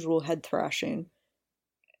her usual head thrashing,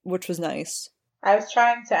 which was nice. I was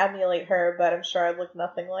trying to emulate her, but I'm sure I looked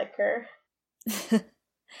nothing like her.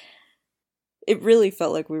 It really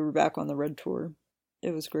felt like we were back on the Red Tour.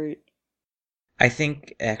 It was great. I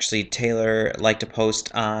think actually Taylor liked a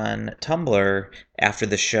post on Tumblr after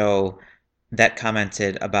the show that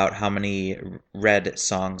commented about how many Red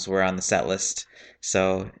songs were on the set list.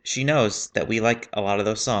 So she knows that we like a lot of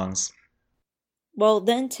those songs. Well,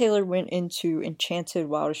 then Taylor went into Enchanted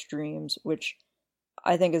Wildest Dreams, which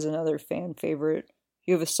I think is another fan favorite.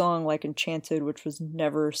 You have a song like Enchanted, which was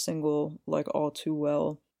never a single, like All Too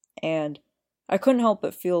Well. And I couldn't help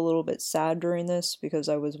but feel a little bit sad during this because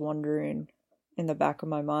I was wondering in the back of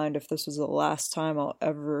my mind if this was the last time I'll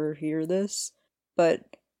ever hear this. But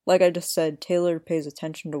like I just said, Taylor pays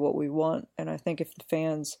attention to what we want, and I think if the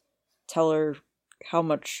fans tell her how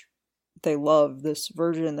much they love this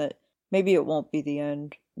version, that maybe it won't be the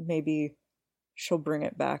end. Maybe she'll bring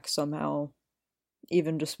it back somehow,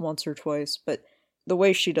 even just once or twice. But the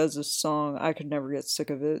way she does this song, I could never get sick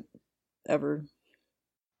of it, ever.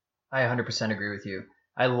 I 100% agree with you.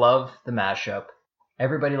 I love the mashup.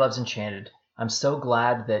 Everybody loves Enchanted. I'm so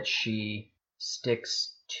glad that she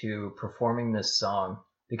sticks to performing this song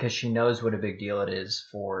because she knows what a big deal it is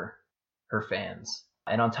for her fans.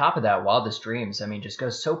 And on top of that, Wildest Dreams, I mean, just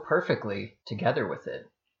goes so perfectly together with it.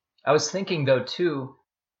 I was thinking, though, too,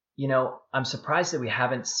 you know, I'm surprised that we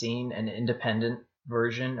haven't seen an independent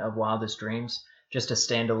version of Wildest Dreams, just a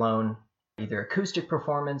standalone, either acoustic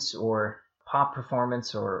performance or pop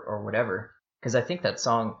performance or whatever. Because I think that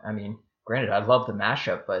song, I mean, granted, I love the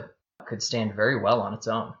mashup, but could stand very well on its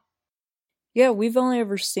own. Yeah, we've only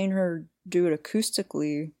ever seen her do it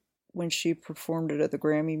acoustically when she performed it at the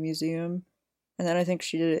Grammy Museum. And then I think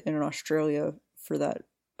she did it in Australia for that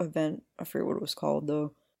event. I forget what it was called,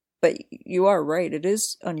 though. But you are right. It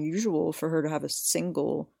is unusual for her to have a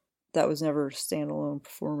single that was never a standalone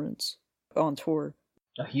performance on tour.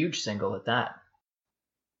 A huge single at that.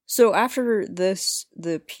 So after this,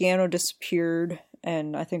 the piano disappeared,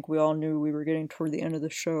 and I think we all knew we were getting toward the end of the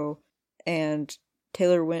show. And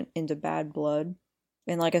Taylor went into Bad Blood.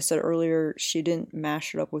 And like I said earlier, she didn't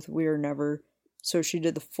mash it up with We or Never. So she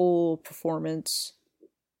did the full performance.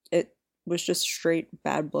 It was just straight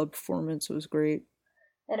Bad Blood performance. It was great.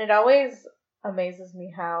 And it always amazes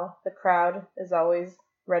me how the crowd is always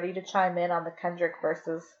ready to chime in on the Kendrick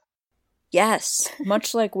verses. Yes,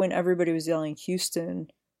 much like when everybody was yelling Houston,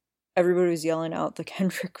 everybody was yelling out the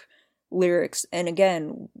Kendrick lyrics. And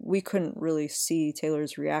again, we couldn't really see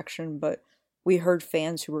Taylor's reaction, but we heard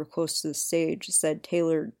fans who were close to the stage said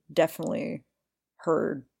Taylor definitely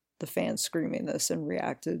heard the fans screaming this and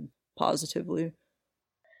reacted positively.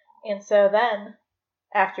 And so then,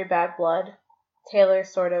 after Bad Blood, Taylor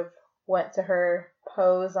sort of went to her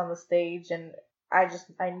pose on the stage, and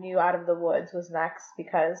I knew Out of the Woods was next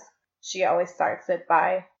because she always starts it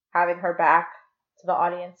by having her back to the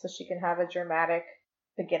audience so she can have a dramatic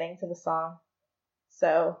beginning to the song.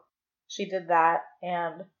 So she did that,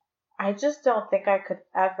 and I just don't think I could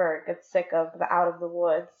ever get sick of the Out of the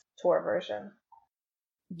Woods tour version.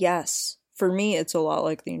 Yes, for me it's a lot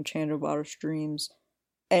like the Enchanted Wildest Dreams.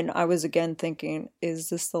 And I was again thinking, is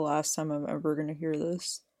this the last time I'm ever going to hear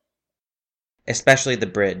this? Especially the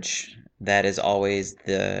bridge. That is always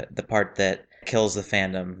the part that kills the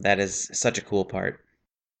fandom. That is such a cool part.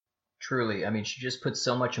 Truly. I mean, she just puts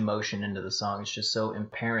so much emotion into the song. It's just so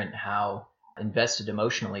apparent how invested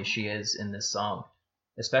emotionally she is in this song.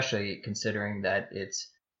 especially considering that it's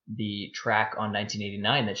the track on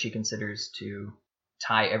 1989 that she considers to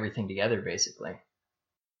tie everything together, basically.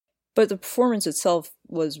 But the performance itself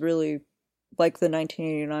was really like the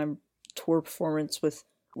 1989 tour performance with,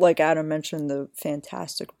 like Adam mentioned, the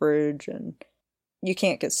fantastic bridge, and you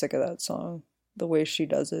can't get sick of that song. The way she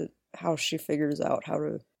does it, how she figures out how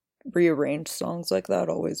to rearrange songs like that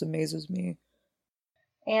always amazes me.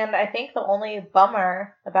 And I think the only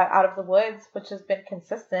bummer about Out of the Woods, which has been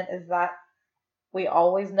consistent, is that we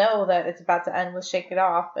always know that it's about to end with Shake It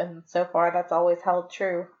Off, and so far that's always held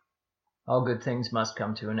true. All good things must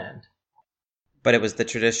come to an end. But it was the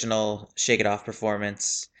traditional Shake It Off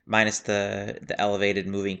performance, minus the elevated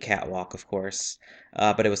moving catwalk, of course.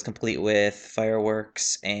 But it was complete with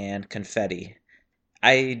fireworks and confetti.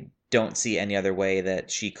 I don't see any other way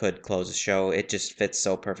that she could close a show. It just fits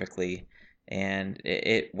so perfectly, and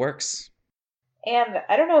it works. And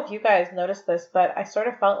I don't know if you guys noticed this, but I sort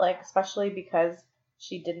of felt like, especially because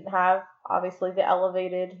she didn't have, obviously, the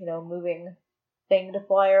elevated, moving thing to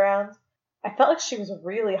fly around, I felt like she was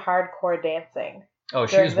really hardcore dancing. Oh,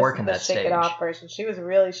 she was working the that Shake stage. It Off version. She was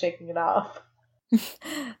really shaking it off.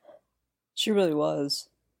 She really was.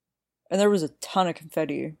 And there was a ton of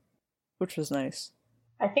confetti, which was nice.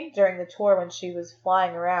 I think during the tour when she was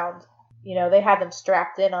flying around, they had them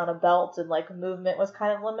strapped in on a belt and movement was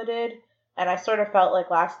kind of limited. And I sort of felt like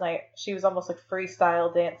last night she was almost like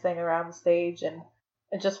freestyle dancing around the stage, and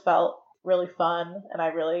it just felt really fun, and I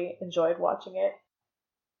really enjoyed watching it.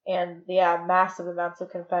 And yeah, massive amounts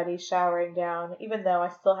of confetti showering down, even though I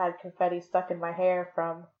still had confetti stuck in my hair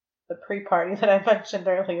from the pre-party that I mentioned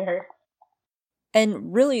earlier.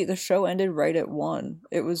 And really, the show ended right at 1.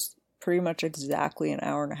 It was pretty much exactly an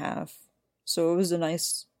hour and a half. So it was a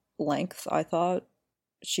nice length, I thought.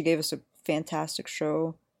 She gave us a fantastic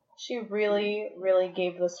show. She really, really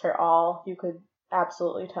gave this her all. You could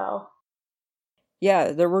absolutely tell.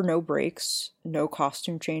 Yeah, there were no breaks, no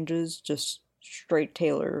costume changes, just straight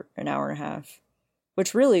Taylor, an hour and a half.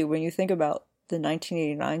 Which really, when you think about the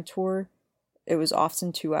 1989 tour, it was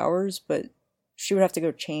often 2 hours, but she would have to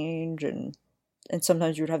go change, and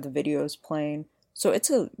sometimes you would have the videos playing. So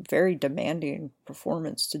it's a very demanding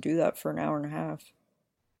performance to do that for an hour and a half.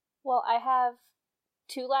 Well, I have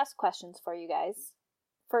 2 last questions for you guys.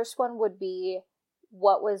 First one would be,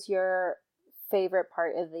 what was your favorite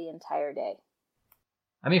part of the entire day?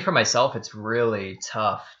 I mean, for myself, it's really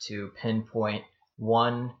tough to pinpoint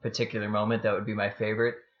one particular moment that would be my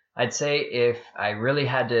favorite. I'd say if I really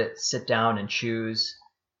had to sit down and choose,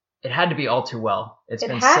 it had to be All Too Well. It's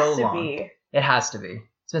been so long. It has to be.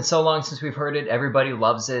 It's been so long since we've heard it. Everybody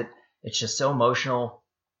loves it. It's just so emotional.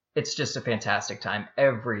 It's just a fantastic time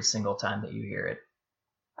every single time that you hear it.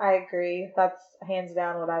 I agree. That's hands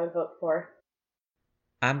down what I would vote for.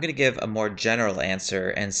 I'm going to give a more general answer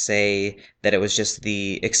and say that it was just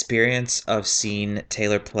the experience of seeing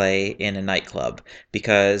Taylor play in a nightclub,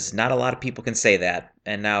 because not a lot of people can say that,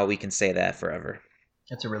 and now we can say that forever.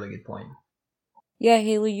 That's a really good point. Yeah,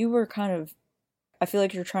 Haley, you were kind of... I feel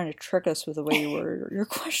like you're trying to trick us with the way you worded your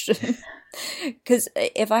question. Because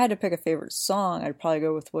if I had to pick a favorite song, I'd probably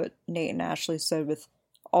go with what Nate and Ashley said with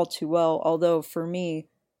All Too Well. Although for me,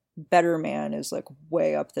 Better Man is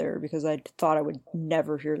way up there because I thought I would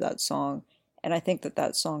never hear that song. And I think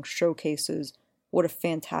that song showcases what a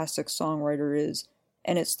fantastic songwriter is.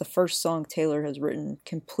 And it's the first song Taylor has written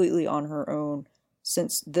completely on her own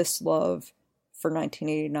since This Love for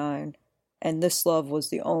 1989. And This Love was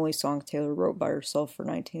the only song Taylor wrote by herself for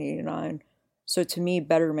 1989. So to me,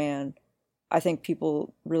 Better Man, I think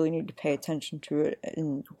people really need to pay attention to it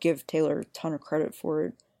and give Taylor a ton of credit for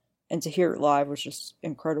it. And to hear it live was just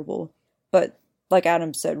incredible. But like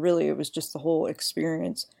Adam said, really it was just the whole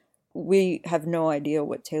experience. We have no idea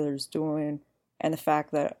what Taylor's doing. And the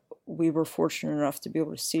fact that we were fortunate enough to be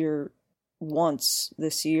able to see her once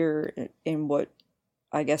this year in what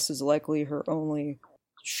I guess is likely her only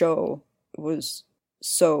show was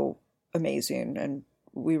so amazing, and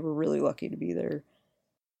we were really lucky to be there.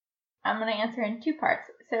 I'm going to answer in 2 parts.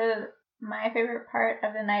 So my favorite part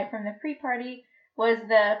of the night from the pre-party was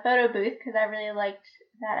the photo booth, because I really liked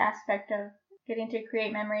that aspect of getting to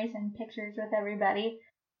create memories and pictures with everybody.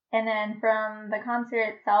 And then from the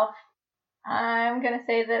concert itself, I'm going to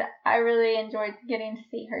say that I really enjoyed getting to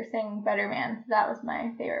see her sing Better Man. So that was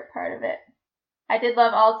my favorite part of it. I did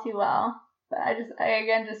love All Too Well, but I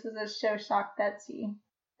just was a show shocked that she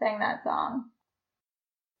sang that song.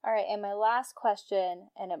 All right, and my last question,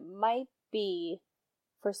 and it might be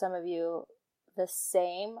for some of you the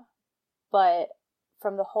same, but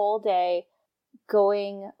from the whole day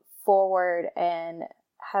going forward and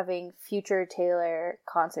having future Taylor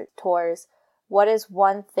concert tours, what is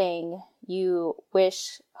one thing you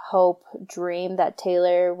wish, hope, dream that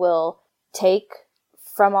Taylor will take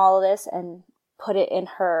from all of this and put it in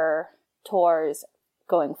her tours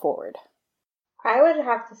going forward? I would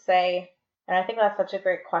have to say, and I think that's such a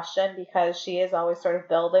great question because she is always sort of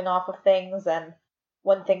building off of things, and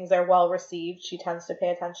when things are well received, she tends to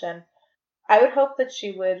pay attention. I would hope that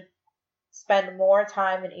she would spend more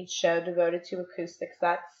time in each show devoted to acoustic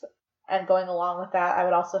sets, and going along with that, I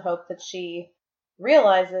would also hope that she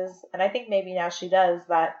realizes, and I think maybe now she does,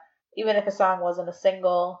 that even if a song wasn't a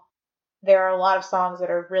single, there are a lot of songs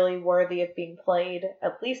that are really worthy of being played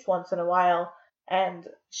at least once in a while, and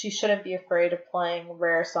she shouldn't be afraid of playing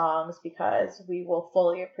rare songs because we will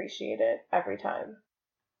fully appreciate it every time.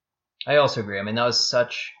 I also agree. I mean, that was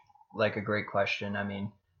such like a great question. I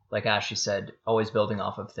mean, like Ashley said, always building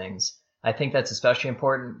off of things. I think that's especially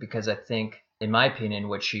important because I think, in my opinion,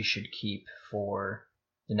 what she should keep for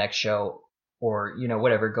the next show or,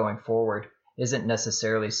 whatever going forward isn't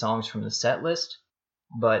necessarily songs from the set list,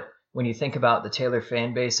 but when you think about the Taylor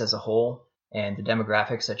fan base as a whole and the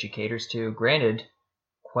demographics that she caters to, granted,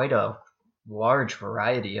 quite a large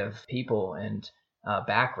variety of people and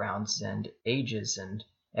backgrounds and ages and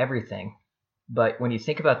everything. But when you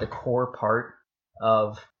think about the core part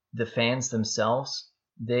of the fans themselves,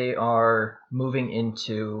 they are moving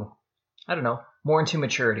into, more into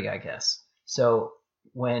maturity, I guess. So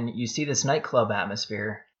when you see this nightclub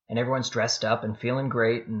atmosphere and everyone's dressed up and feeling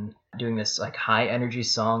great and doing this like high energy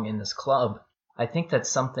song in this club, I think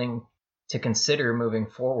that's something to consider moving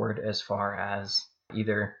forward as far as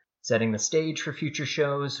either setting the stage for future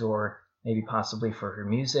shows or maybe possibly for her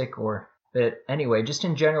music, but anyway, just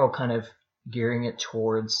in general kind of gearing it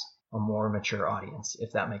towards a more mature audience,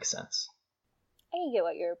 if that makes sense. I can get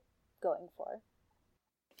what you're going for.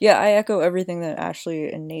 Yeah, I echo everything that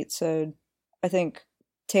Ashley and Nate said. I think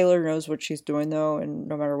Taylor knows what she's doing, though, and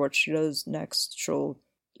no matter what she does next, she'll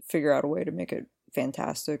figure out a way to make it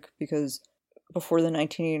fantastic, because before the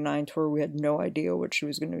 1989 tour, we had no idea what she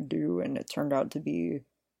was going to do, and it turned out to be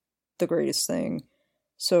the greatest thing.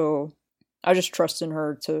 So I just trust in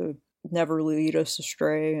her to never lead us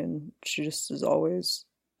astray, and she just is always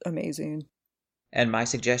amazing. And my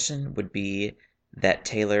suggestion would be that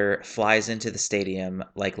Taylor flies into the stadium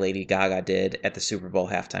like Lady Gaga did at the Super Bowl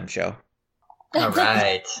halftime show. All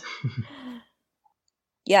right.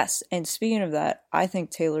 Yes, and speaking of that, I think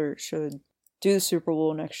Taylor should do the Super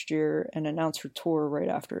Bowl next year and announce her tour right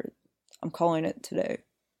after it. I'm calling it today,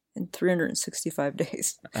 in 365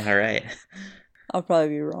 days. All right. I'll probably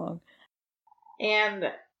be wrong.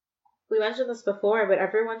 And we mentioned this before, but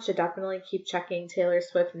everyone should definitely keep checking Taylor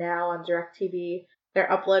Swift Now on DIRECTV.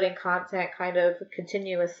 They're uploading content kind of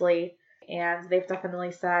continuously, and they've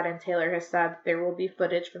definitely said, and Taylor has said, there will be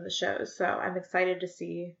footage from the shows. So I'm excited to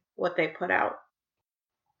see what they put out.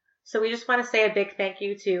 So we just want to say a big thank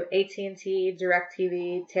you to AT&T,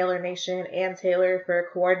 DIRECTV, Taylor Nation, and Taylor for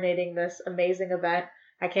coordinating this amazing event.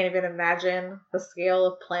 I can't even imagine the scale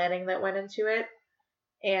of planning that went into it.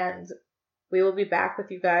 And we will be back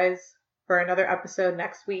with you guys for another episode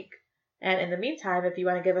next week. And in the meantime, if you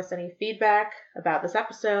want to give us any feedback about this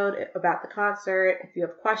episode, about the concert, if you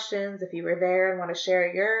have questions, if you were there and want to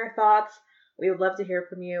share your thoughts, we would love to hear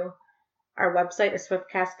from you. Our website is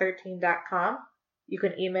swiftcast13.com. You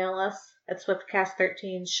can email us at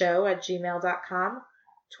swiftcast13show@gmail.com.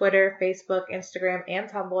 Twitter, Facebook, Instagram, and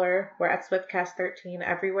Tumblr. We're at swiftcast13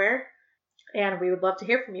 everywhere. And we would love to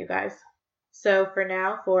hear from you guys. So for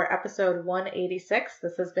now, for episode 186,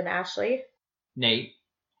 this has been Ashley, Nate,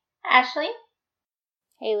 Ashley,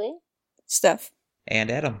 Haley, Steph,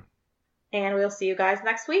 And Adam. and we'll see you guys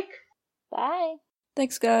next week. bye.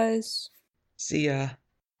 Thanks, guys. See ya.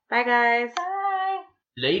 Bye, guys. bye.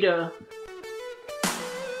 later.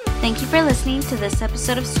 Thank you for listening to this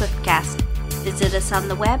episode of Swiftcast. Visit us on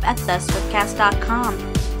the web at theswiftcast.com.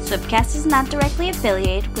 Swiftcast is not directly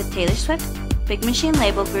affiliated with Taylor Swift, Big Machine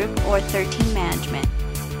Label Group, or 13 Management.